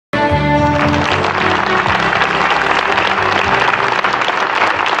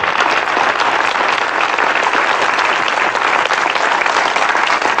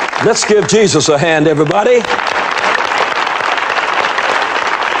Let's give Jesus a hand, everybody.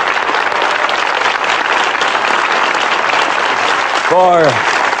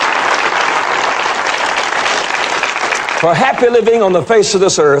 For happy living on the face of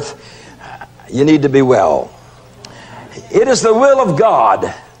this earth, you need to be well. It is the will of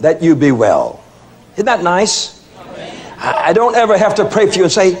God that you be well. Isn't that nice? I don't ever have to pray for you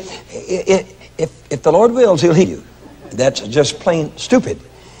and say, if the Lord wills, he'll heal you. That's just plain stupid.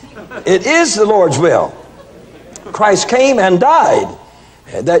 It is the Lord's will. Christ came and died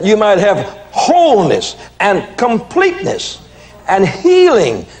that you might have wholeness and completeness and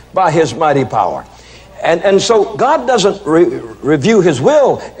healing by his mighty power. And so God doesn't review his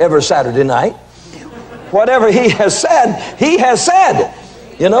will every Saturday night. Whatever he has said,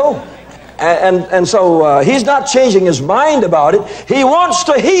 you know. And so he's not changing his mind about it. He wants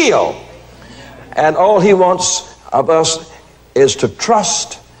to heal. And all he wants of us is to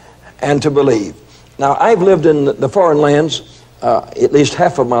trust and to believe. Now, I've lived in the foreign lands at least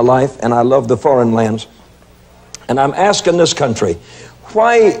half of my life, and I love the foreign lands. And I'm asking this country,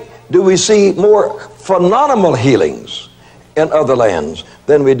 why do we see more phenomenal healings in other lands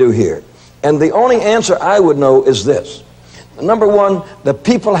than we do here? And the only answer I would know is this. Number one, the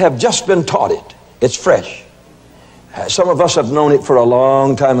people have just been taught it. It's fresh. Some of us have known it for a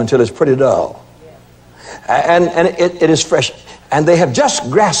long time until it's pretty dull. And it is fresh. And they have just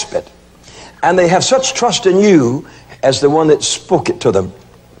grasped it. And they have such trust in you as the one that spoke it to them,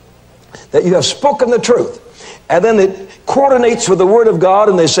 that you have spoken the truth. And then it coordinates with the Word of God,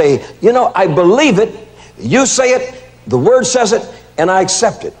 and they say, you know, I believe it, you say it, the Word says it, and I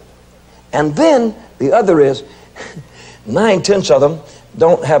accept it. And then the other is, 9/10 of them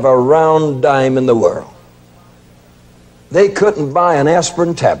don't have a round dime in the world. They couldn't buy an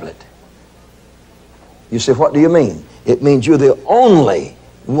aspirin tablet. You say, what do you mean? It means you're the only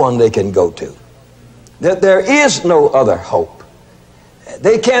one they can go to. That there is no other hope.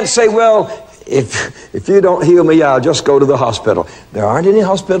 They can't say, well, if you don't heal me, I'll just go to the hospital. There aren't any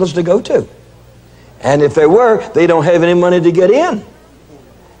hospitals to go to. And if there were, they don't have any money to get in.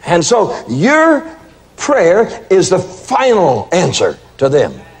 And so your prayer is the final answer to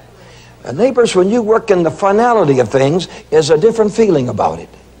them. Neighbors, when you work in the finality of things, there's a different feeling about it.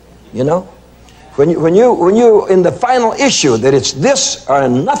 You know? When you in the final issue, that it's this or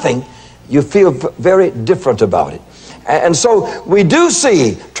nothing, you feel very different about it. And so we do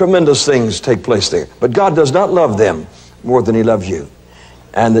see tremendous things take place there. But God does not love them more than he loves you.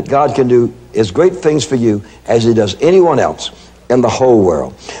 And that God can do as great things for you as he does anyone else in the whole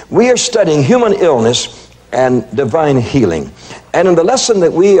world. We are studying human illness and divine healing. And in the lesson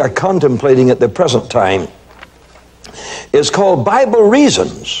that we are contemplating at the present time is called Bible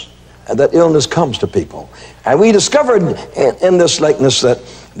Reasons that illness comes to people. And we discovered in this likeness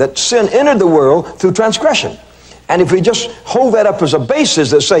that sin entered the world through transgression. And if we just hold that up as a basis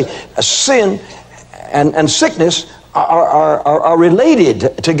that say sin and sickness are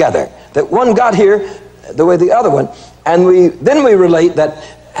related together, that one got here the way the other one, and then we relate that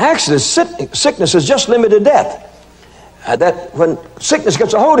actually sickness is just limited death. That when sickness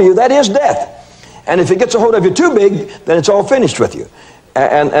gets a hold of you, that is death. And if it gets a hold of you too big, then it's all finished with you.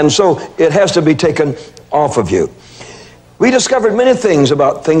 And so it has to be taken off of you. We discovered many things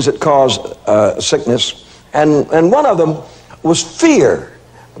about things that cause sickness. And one of them was fear,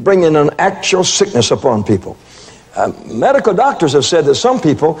 bringing an actual sickness upon people. Medical doctors have said that some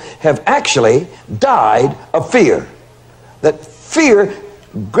people have actually died of fear. That fear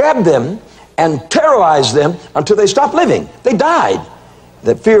grabbed them and terrorized them until they stopped living. They died.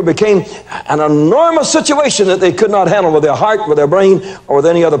 That fear became an enormous situation that they could not handle with their heart, with their brain, or with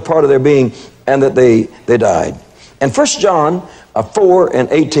any other part of their being, and that they died. And 1 John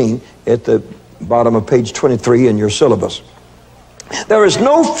 4:18 at the bottom of page 23 in your syllabus. There is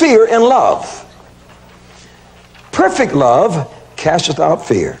no fear in love. Perfect love casteth out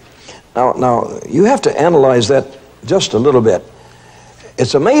fear. Now you have to analyze that just a little bit.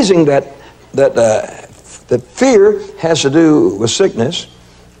 It's amazing that fear has to do with sickness,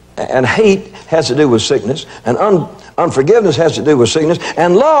 and hate has to do with sickness, and unforgiveness has to do with sickness,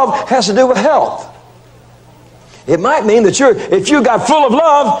 and love has to do with health. It might mean that if you got full of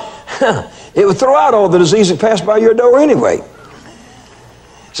love, it would throw out all the disease that passed by your door anyway. It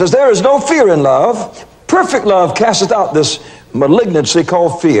says, there is no fear in love. Perfect love casteth out this malignancy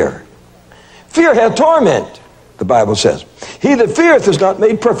called fear. Fear hath torment, the Bible says. He that feareth is not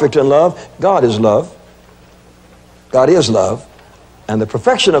made perfect in love. God is love. God is love. And the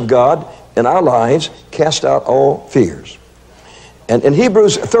perfection of God in our lives cast out all fears. And in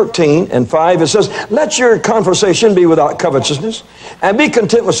Hebrews 13:5, it says, let your conversation be without covetousness, and be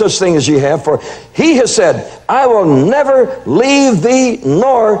content with such things as ye have. For he has said, I will never leave thee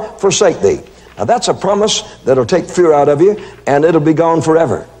nor forsake thee. Now that's a promise that'll take fear out of you, and it'll be gone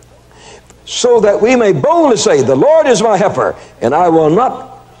forever. So that we may boldly say, the Lord is my helper, and I will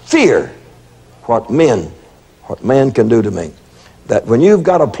not fear what man can do to me. That when you've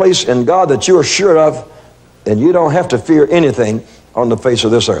got a place in God that you are sure of, then you don't have to fear anything on the face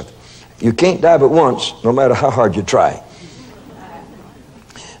of this earth. You can't die but once, no matter how hard you try.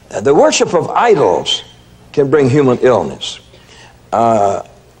 The worship of idols can bring human illness. The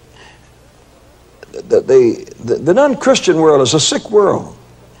non-Christian world is a sick world.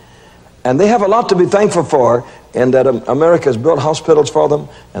 And they have a lot to be thankful for, in that America has built hospitals for them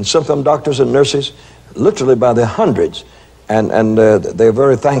and sent them doctors and nurses, literally by the hundreds. And they're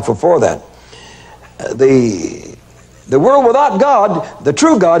very thankful for that. The world without God, the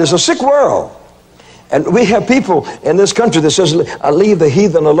true God, is a sick world. And we have people in this country that says, leave the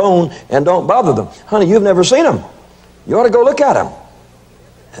heathen alone and don't bother them. Honey, you've never seen them. You ought to go look at them.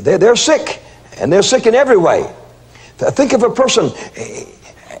 They're sick, and they're sick in every way. Think of a person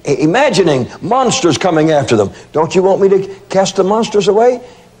imagining monsters coming after them. Don't you want me to cast the monsters away?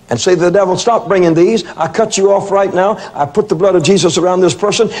 And say to the devil, stop bringing these. I cut you off right now. I put the blood of Jesus around this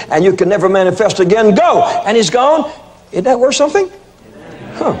person, and you can never manifest again. Go! And he's gone. Isn't that worth something?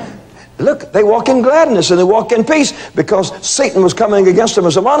 Huh. Look, they walk in gladness and they walk in peace, because Satan was coming against them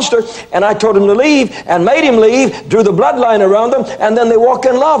as a monster, and I told him to leave and made him leave, drew the bloodline around them, and then they walk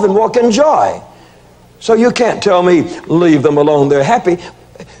in love and walk in joy. So you can't tell me, leave them alone, they're happy.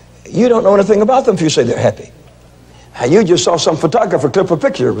 You don't know anything about them if you say they're happy. You just saw some photographer clip a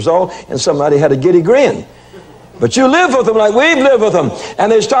picture, it was all, and somebody had a giddy grin. But you live with them like we've lived with them,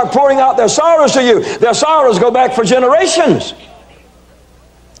 and they start pouring out their sorrows to you. Their sorrows go back for generations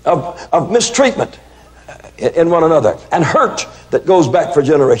of mistreatment in one another, and hurt that goes back for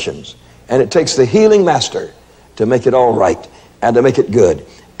generations. And it takes the healing master to make it all right and to make it good.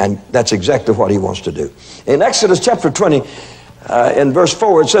 And that's exactly what he wants to do. In Exodus chapter 20, in verse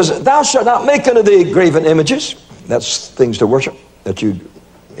 4, it says, thou shalt not make unto thee graven images. That's things to worship that you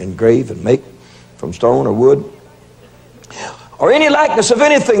engrave and make from stone or wood. Or any likeness of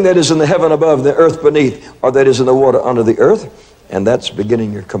anything that is in the heaven above, the earth beneath, or that is in the water under the earth. And that's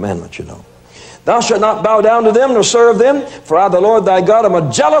beginning your commandment, you know. Thou shalt not bow down to them nor serve them, for I, the Lord thy God, am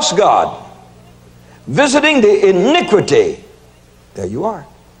a jealous God, visiting the iniquity. There you are.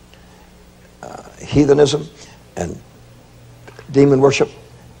 Heathenism and demon worship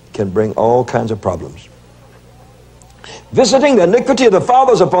can bring all kinds of problems. Visiting the iniquity of the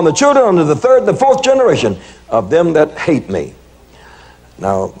fathers upon the children unto the third and the fourth generation of them that hate me.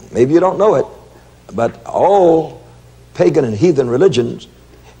 Now, maybe you don't know it, but all pagan and heathen religions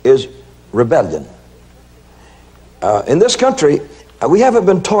is rebellion. In this country, we haven't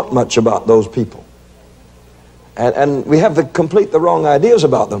been taught much about those people. And we have the wrong ideas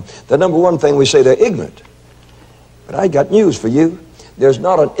about them. The number one thing, we say they're ignorant. But I got news for you. There's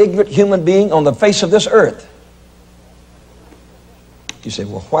not an ignorant human being on the face of this earth. You say,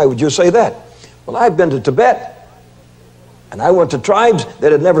 well, why would you say that? Well, I've been to Tibet, and I went to tribes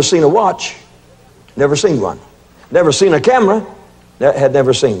that had never seen a watch, never seen one, never seen a camera, had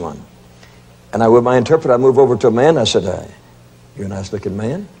never seen one. And with my interpreter, I moved over to a man. I said, you're a nice-looking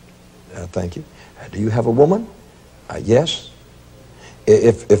man. Thank you. Do you have a woman? Yes.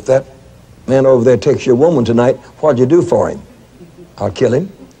 If that man over there takes your woman tonight, what'd you do for him? I'll kill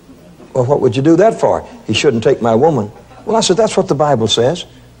him. Well, what would you do that for? He shouldn't take my woman. Well, I said, that's what the Bible says.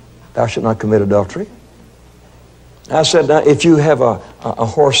 Thou shalt not commit adultery. I said, now, if you have a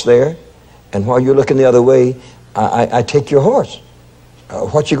horse there, and while you're looking the other way, I take your horse.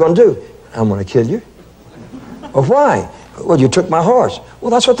 What you going to do? I'm going to kill you. Well, why? Well, you took my horse. Well,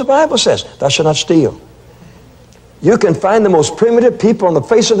 that's what the Bible says. Thou shalt not steal. You can find the most primitive people on the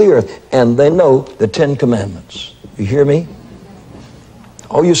face of the earth, and they know the 10 Commandments. You hear me?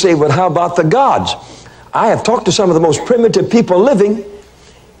 Oh, you say, well, how about the gods? I have talked to some of the most primitive people living,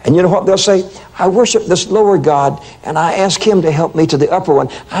 and you know what they'll say? I worship this lower God, and I ask him to help me to the upper one.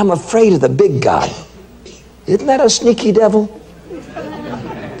 I'm afraid of the big God. Isn't that a sneaky devil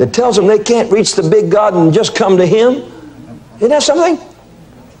that tells them they can't reach the big God and just come to him? Isn't that something?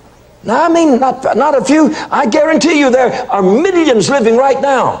 Now, I mean, not a few. I guarantee you there are millions living right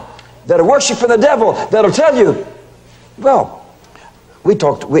now that are worshiping the devil that'll tell you, well, we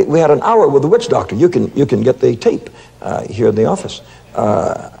had an hour with the witch doctor. You can get the tape here in the office.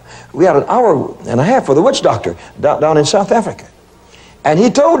 We had an hour and a half with the witch doctor down in South Africa. And he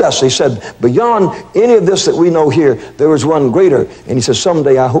told us, he said, beyond any of this that we know here, there is one greater. And he says,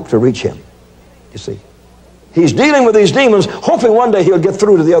 someday I hope to reach him. You see, he's dealing with these demons, hoping one day he'll get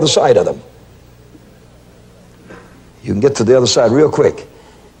through to the other side of them. You can get to the other side real quick.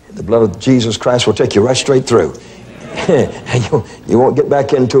 The blood of Jesus Christ will take you right straight through. And you won't get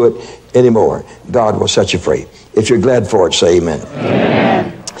back into it anymore. God will set you free. If you're glad for it, say amen.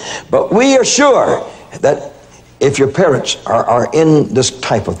 Amen. But we are sure that if your parents are in this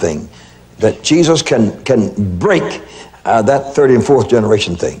type of thing, that Jesus can break that third and fourth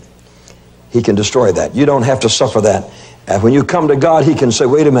generation thing. He can destroy that. You don't have to suffer that. When you come to God, he can say,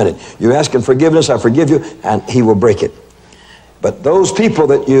 wait a minute, you're asking forgiveness, I forgive you, and he will break it. But those people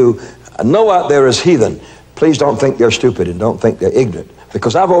that you know out there as heathen, please don't think they're stupid and don't think they're ignorant,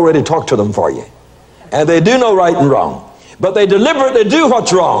 because I've already talked to them for you. And they do know right and wrong, but they deliberately do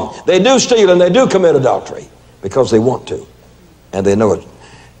what's wrong. They do steal and they do commit adultery because they want to, and they know it.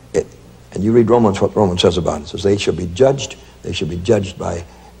 And you read Romans, what Romans says about it. It says they shall be judged. They should be judged by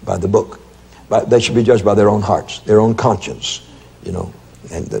the book. They should be judged by their own hearts, their own conscience, you know,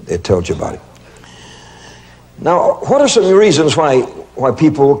 and it tells you about it. Now, what are some reasons why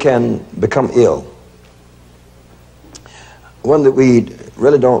people can become ill? One that we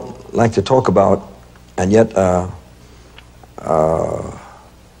really don't like to talk about, and yet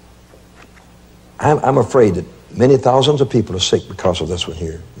I'm afraid that many thousands of people are sick because of this one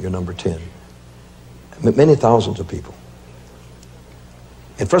here. You're number 10. Many thousands of people.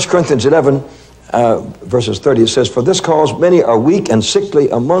 In 1 Corinthians 11, verses 30, it says, for this cause many are weak and sickly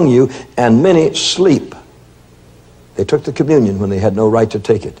among you, and many sleep. They took the communion when they had no right to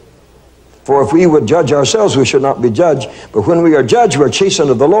take it. For if we would judge ourselves, we should not be judged. But when we are judged, we are chastened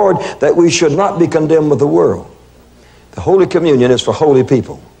of the Lord, that we should not be condemned with the world. The Holy Communion is for holy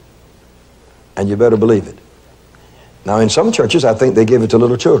people. And you better believe it. Now, in some churches, I think they give it to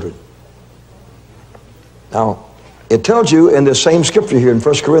little children. Now, it tells you in this same scripture here in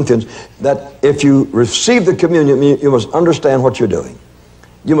 1 Corinthians that if you receive the communion, you must understand what you're doing.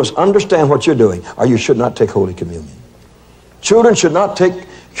 You must understand what you're doing, or you should not take Holy Communion. Children should not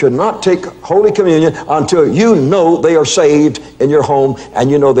take Holy Communion until you know they are saved in your home,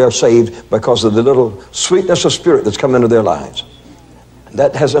 and you know they're saved because of the little sweetness of spirit that's come into their lives.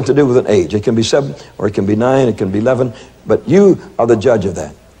 That has nothing to do with an age. It can be 7, or it can be 9, it can be 11, but you are the judge of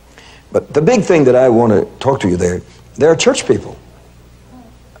that. But the big thing that I want to talk to you there are church people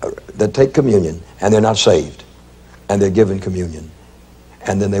that take communion and they're not saved, and they're given communion,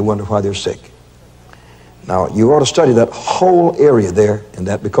 and then they wonder why they're sick. Now, you ought to study that whole area there and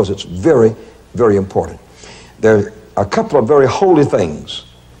that, because it's very, very important. There are a couple of very holy things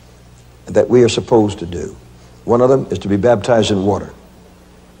that we are supposed to do. One of them is to be baptized in water.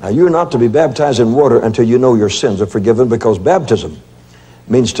 Now, you're not to be baptized in water until you know your sins are forgiven, because baptism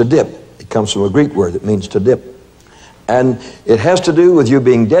means to dip. It comes from a Greek word that means to dip. And it has to do with you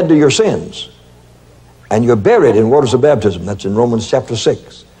being dead to your sins. And you're buried in waters of baptism. That's in Romans chapter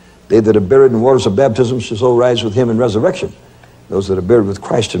 6. They that are buried in waters of baptism shall so rise with him in resurrection. Those that are buried with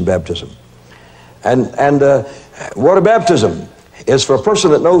Christ in baptism. And water baptism is for a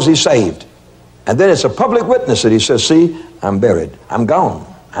person that knows he's saved. And then it's a public witness that he says, see, I'm buried, I'm gone,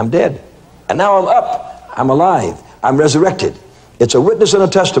 I'm dead. And now I'm up, I'm alive, I'm resurrected. It's a witness and a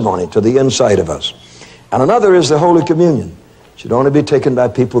testimony to the inside of us. And another is the Holy Communion. It should only be taken by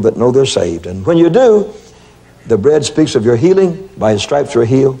people that know they're saved. And when you do, the bread speaks of your healing, by his stripes you're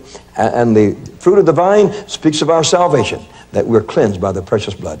healed, and the fruit of the vine speaks of our salvation, that we're cleansed by the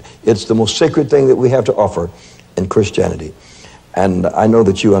precious blood. It's the most sacred thing that we have to offer in Christianity. And I know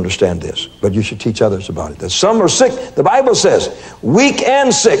that you understand this, but you should teach others about it. That some are sick, the Bible says, weak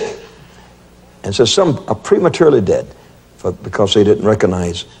and sick. And says some are prematurely dead because they didn't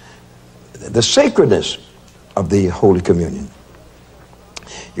recognize the sacredness of the Holy Communion.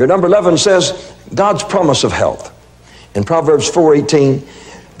 Your number 11 says God's promise of health. In Proverbs 4:18,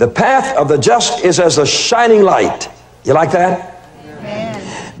 the path of the just is as a shining light. You like that?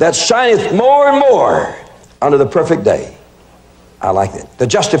 Amen. That shineth more and more unto the perfect day. I like it. The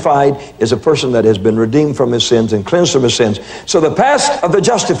justified is a person that has been redeemed from his sins and cleansed from his sins. So the path of the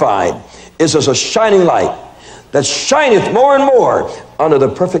justified is as a shining light that shineth more and more unto the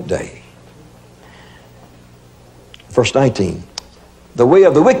perfect day. Verse 19, the way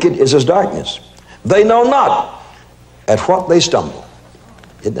of the wicked is as darkness. They know not at what they stumble.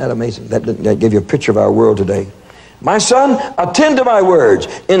 Isn't that amazing? That give you a picture of our world today. My son, attend to my words.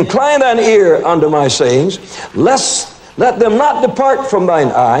 Incline thine ear unto my sayings. Let them not depart from thine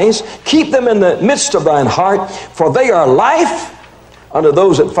eyes. Keep them in the midst of thine heart. For they are life unto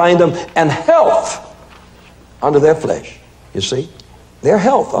those that find them, and health unto their flesh. You see? their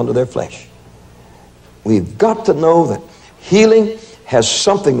health unto their flesh. We've got to know that healing has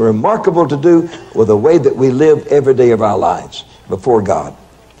something remarkable to do with the way that we live every day of our lives before God.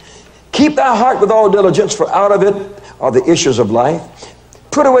 Keep thy heart with all diligence, for out of it are the issues of life.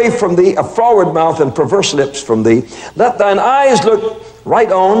 Put away from thee a froward mouth and perverse lips from thee. Let thine eyes look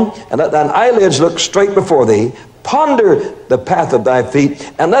right on, and let thine eyelids look straight before thee. Ponder the path of thy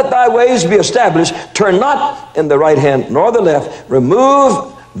feet, and let thy ways be established. Turn not in the right hand nor the left.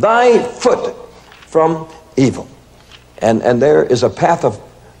 Remove thy foot from evil. And there is a path of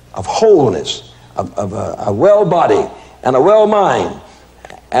wholeness, of a well body and a well mind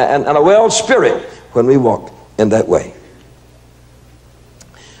and a well spirit when we walk in that way.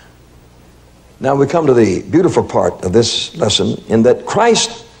 Now we come to the beautiful part of this lesson, in that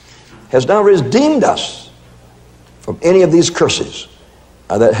Christ has now redeemed us from any of these curses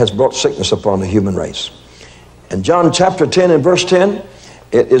that has brought sickness upon the human race. In John chapter 10 and verse 10,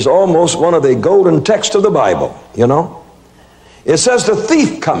 it is almost one of the golden texts of the Bible, you know. It says, the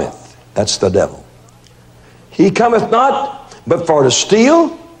thief cometh, that's the devil. He cometh not but for to steal.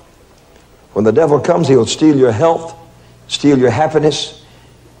 When the devil comes, he'll steal your health, steal your happiness,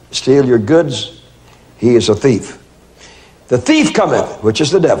 steal your goods. He is a thief. The thief cometh, which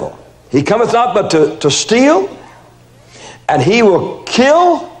is the devil. He cometh not but to steal, and he will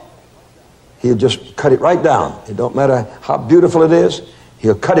kill. He'll just cut it right down. It don't matter how beautiful it is.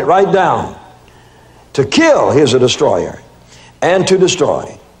 He'll cut it right down. To kill, he is a destroyer, and to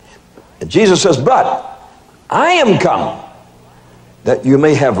destroy. And Jesus says, but I am come that you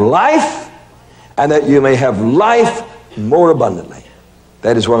may have life, and that you may have life more abundantly.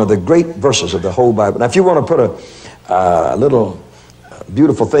 That is one of the great verses of the whole Bible. Now, if you want to put a little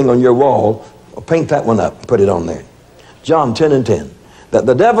beautiful thing on your wall, paint that one up and put it on there. John 10 and 10. That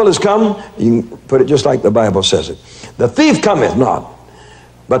the devil is come, you can put it just like the Bible says it. The thief cometh not,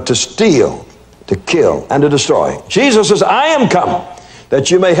 but to steal, to kill, and to destroy. Jesus says, I am come that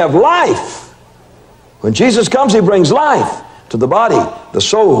you may have life. When Jesus comes, he brings life to the body, the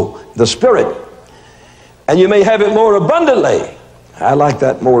soul, the spirit. And you may have it more abundantly. I like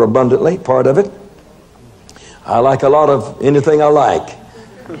that more abundantly, part of it. I like a lot of anything I like.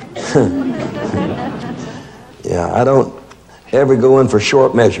 Yeah, I don't ever go in for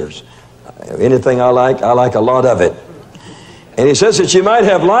short measures. Anything I like a lot of it. And he says that you might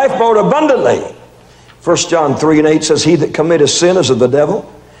have life more abundantly. 1 John 3 and 8 says, he that committeth sin is of the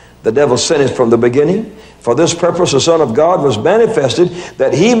devil. The devil sinneth from the beginning. For this purpose the Son of God was manifested,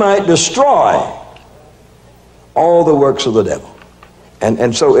 that he might destroy all the works of the devil.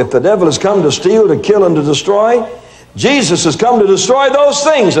 And so if the devil has come to steal, to kill, and to destroy, Jesus has come to destroy those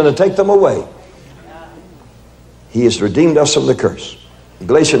things and to take them away. He has redeemed us from the curse. In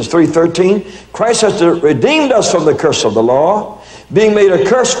Galatians 3:13, Christ has redeemed us from the curse of the law, being made a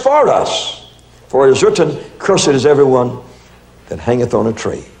curse for us. For it is written, cursed is everyone that hangeth on a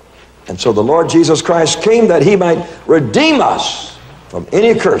tree. And so the Lord Jesus Christ came that he might redeem us from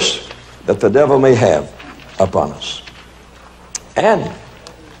any curse that the devil may have upon us. And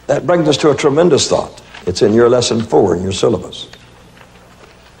that brings us to a tremendous thought. It's in your lesson 4 in your syllabus.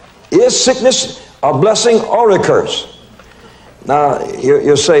 Is sickness a blessing or a curse? Now,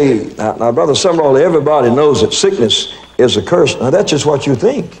 you'll say, now, Brother Sumrall, everybody knows that sickness is a curse. Now, that's just what you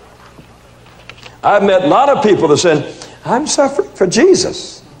think. I've met a lot of people that said, I'm suffering for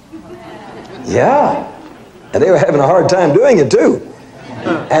Jesus. Yeah. And they were having a hard time doing it too.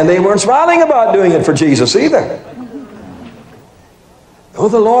 And they weren't smiling about doing it for Jesus either. Oh,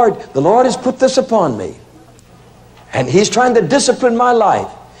 the Lord has put this upon me. And he's trying to discipline my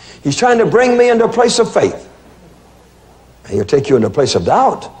life. He's trying to bring me into a place of faith. And he'll take you into a place of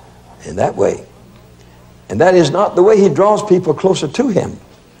doubt in that way. And that is not the way he draws people closer to him.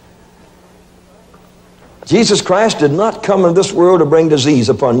 Jesus Christ did not come into this world to bring disease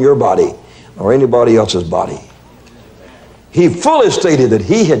upon your body or anybody else's body. He fully stated that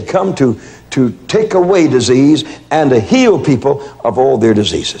he had come to take away disease and to heal people of all their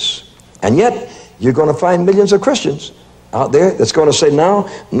diseases. And yet, you're going to find millions of Christians out there that's going to say,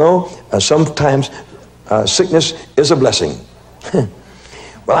 no, sometimes sickness is a blessing.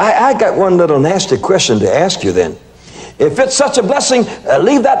 Well, I got one little nasty question to ask you then. If it's such a blessing,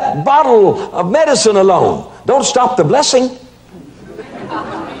 leave that bottle of medicine alone. Don't stop the blessing.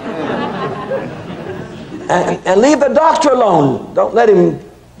 And leave the doctor alone. Don't let him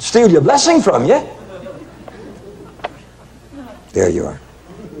steal your blessing from you. There you are.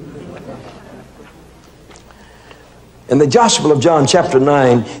 In the Gospel of John chapter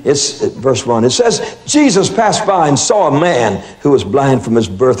 9, it's verse 1. It says, Jesus passed by and saw a man who was blind from his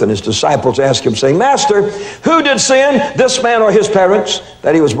birth, and his disciples asked him, saying, Master, who did sin, this man or his parents,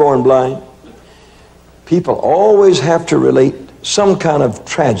 that he was born blind? People always have to relate some kind of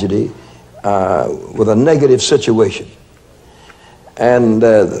tragedy with a negative situation. And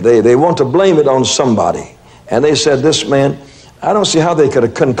they want to blame it on somebody. And they said, this man, I don't see how they could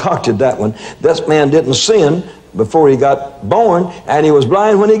have concocted that one. This man didn't sin before he got born, and he was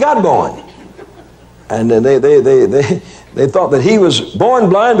blind when he got born. And they thought that he was born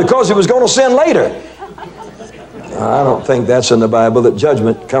blind because he was going to sin later. I don't think that's in the Bible, that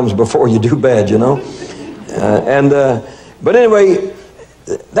judgment comes before you do bad, you know. But anyway,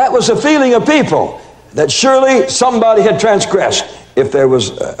 that was the feeling of people, that surely somebody had transgressed if there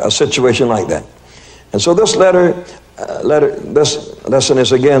was a situation like that. And so this lesson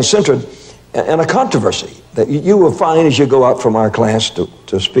is again centered in a controversy that you will find as you go out from our class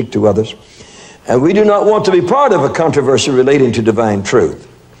to speak to others. And we do not want to be part of a controversy relating to divine truth.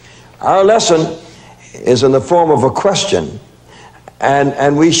 Our lesson is in the form of a question,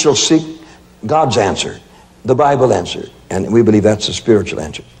 and we shall seek God's answer, the Bible answer, and we believe that's the spiritual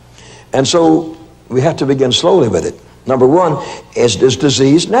answer. And so we have to begin slowly with it. Number one, is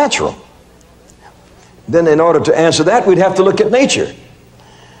disease natural? Then in order to answer that, we'd have to look at nature.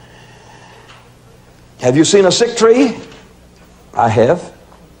 Have you seen a sick tree? I have.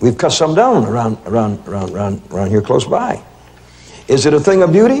 We've cut some down around here close by. Is it a thing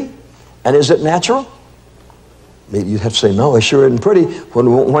of beauty? And is it natural? You'd have to say, no, it sure isn't pretty. When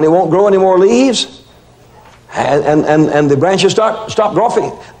it won't grow any more leaves, and the branches stop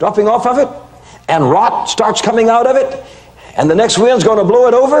dropping off of it, and rot starts coming out of it, and the next wind's going to blow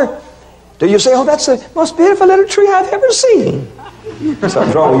it over, do you say, oh, that's the most beautiful little tree I've ever seen?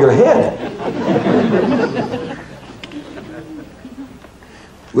 Something's wrong with your head.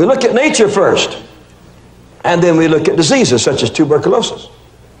 We look at nature first, and then we look at diseases such as tuberculosis.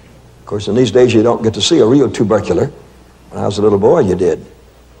 Of course, in these days you don't get to see a real tubercular. When I was a little boy, you did.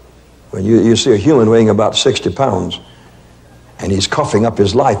 When you see a human weighing about 60 pounds, and he's coughing up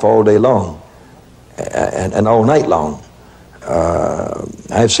his life all day long and all night long.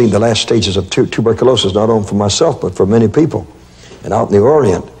 I've seen the last stages of tuberculosis, not only for myself, but for many people. And out in the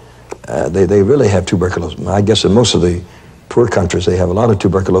Orient, they really have tuberculosis. I guess in most of the poor countries, they have a lot of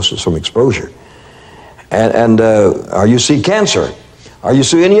tuberculosis from exposure. Or you see cancer, or you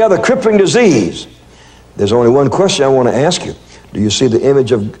see any other crippling disease. There's only one question I want to ask you. Do you see the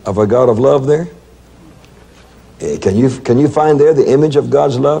image of a God of love there? Can you find there the image of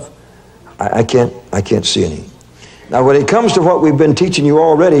God's love? I can't see any. Now, when it comes to what we've been teaching you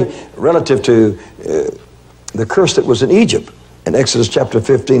already relative to the curse that was in Egypt, in Exodus chapter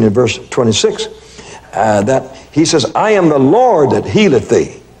 15 and verse 26, that he says, I am the Lord that healeth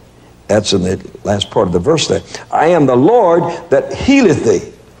thee. That's in the last part of the verse there. I am the Lord that healeth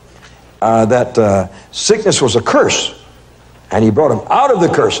thee. That sickness was a curse, and he brought him out of the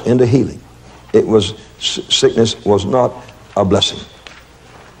curse into healing. Sickness was not a blessing.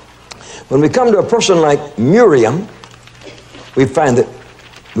 When we come to a person like Miriam, we find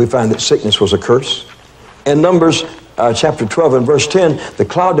that sickness was a curse. In Numbers chapter 12 and verse 10, the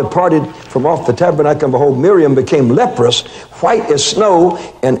cloud departed from off the tabernacle, and behold, Miriam became leprous, white as snow,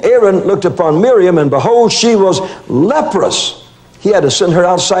 and Aaron looked upon Miriam, and behold, she was leprous. He had to send her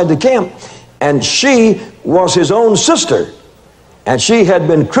outside the camp, and she was his own sister, and she had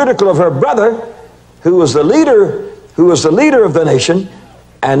been critical of her brother, who was the leader of the nation,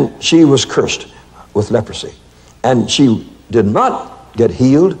 and she was cursed with leprosy. And she did not get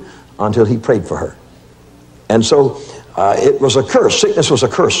healed until he prayed for her. And so it was a curse. Sickness was a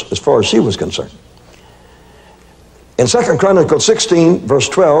curse as far as she was concerned. In 2 Chronicles 16, verse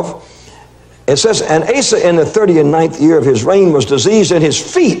 12, it says, and Asa in the 39th year of his reign was diseased in his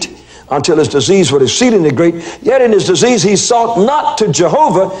feet, until his disease was exceedingly great. Yet in his disease he sought not to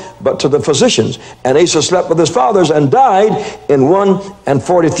Jehovah, but to the physicians. And Asa slept with his fathers and died in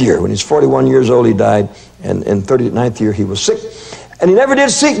 41st year. When he's 41 years old, he died. And in 39th year, he was sick. And he never did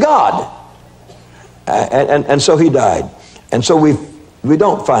seek God. And so he died. And so we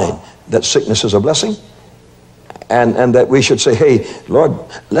don't find that sickness is a blessing. And that we should say, hey, Lord,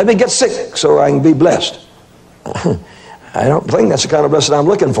 let me get sick so I can be blessed. I don't think that's the kind of blessing I'm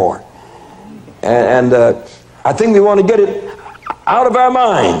looking for. And I think we want to get it out of our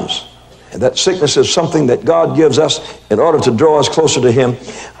minds. That sickness is something that God gives us in order to draw us closer to him.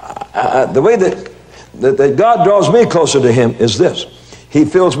 The way that God draws me closer to him is this. He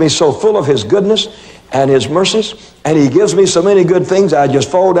fills me so full of his goodness and His mercies, and He gives me so many good things, I just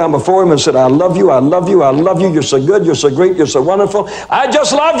fall down before Him and said, I love you, I love you, I love you, you're so good, you're so great, you're so wonderful, I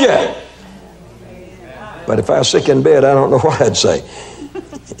just love you. But if I was sick in bed, I don't know what I'd say.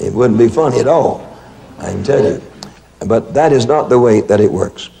 It wouldn't be funny at all, I can tell you. But that is not the way that it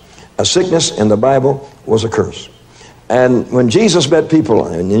works. A sickness in the Bible was a curse. And when Jesus met people,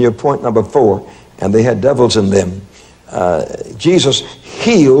 and in your point number 4, and they had devils in them, Jesus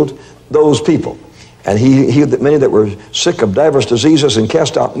healed those people. And He healed many that were sick of divers diseases, and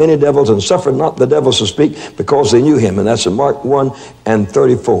cast out many devils, and suffered not the devils to speak, because they knew Him. And that's in Mark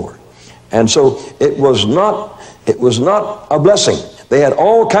 1:34. And so it was not a blessing. They had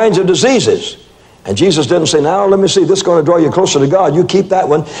all kinds of diseases. And Jesus didn't say, now let me see, this is going to draw you closer to God, you keep that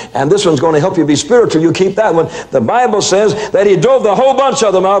one, and this one's going to help you be spiritual, you keep that one. The Bible says that He drove the whole bunch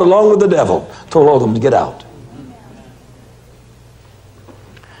of them out along with the devil, told all of them to get out.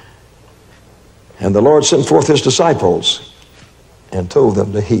 And the Lord sent forth His disciples and told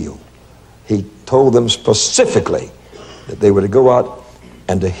them to heal. He told them specifically that they were to go out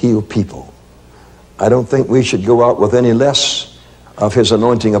and to heal people. I don't think we should go out with any less of His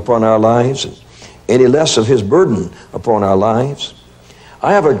anointing upon our lives, any less of His burden upon our lives.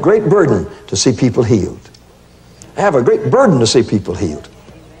 I have a great burden to see people healed. I have a great burden to see people healed.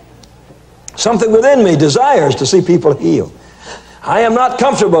 Something within me desires to see people healed. I am not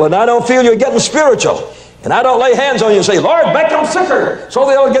comfortable, and I don't feel you're getting spiritual, and I don't lay hands on you and say, Lord, make them sicker so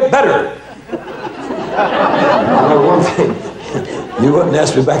they'll get better. One thing, you wouldn't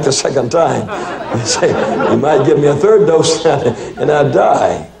ask me back the second time. You say, you might give me a third dose and I'd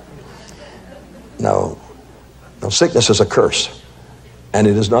die. No, sickness is a curse, and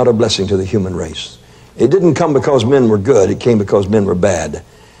it is not a blessing to the human race. It didn't come because men were good, it came because men were bad.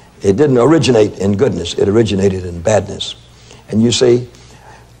 It didn't originate in goodness, it originated in badness. And you say,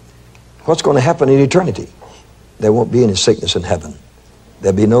 what's going to happen in eternity? There won't be any sickness in heaven.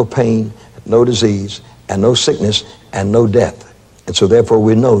 There'll be no pain, no disease, and no sickness, and no death. And so therefore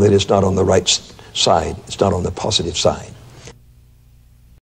we know that it's not on the right side, it's not on the positive side.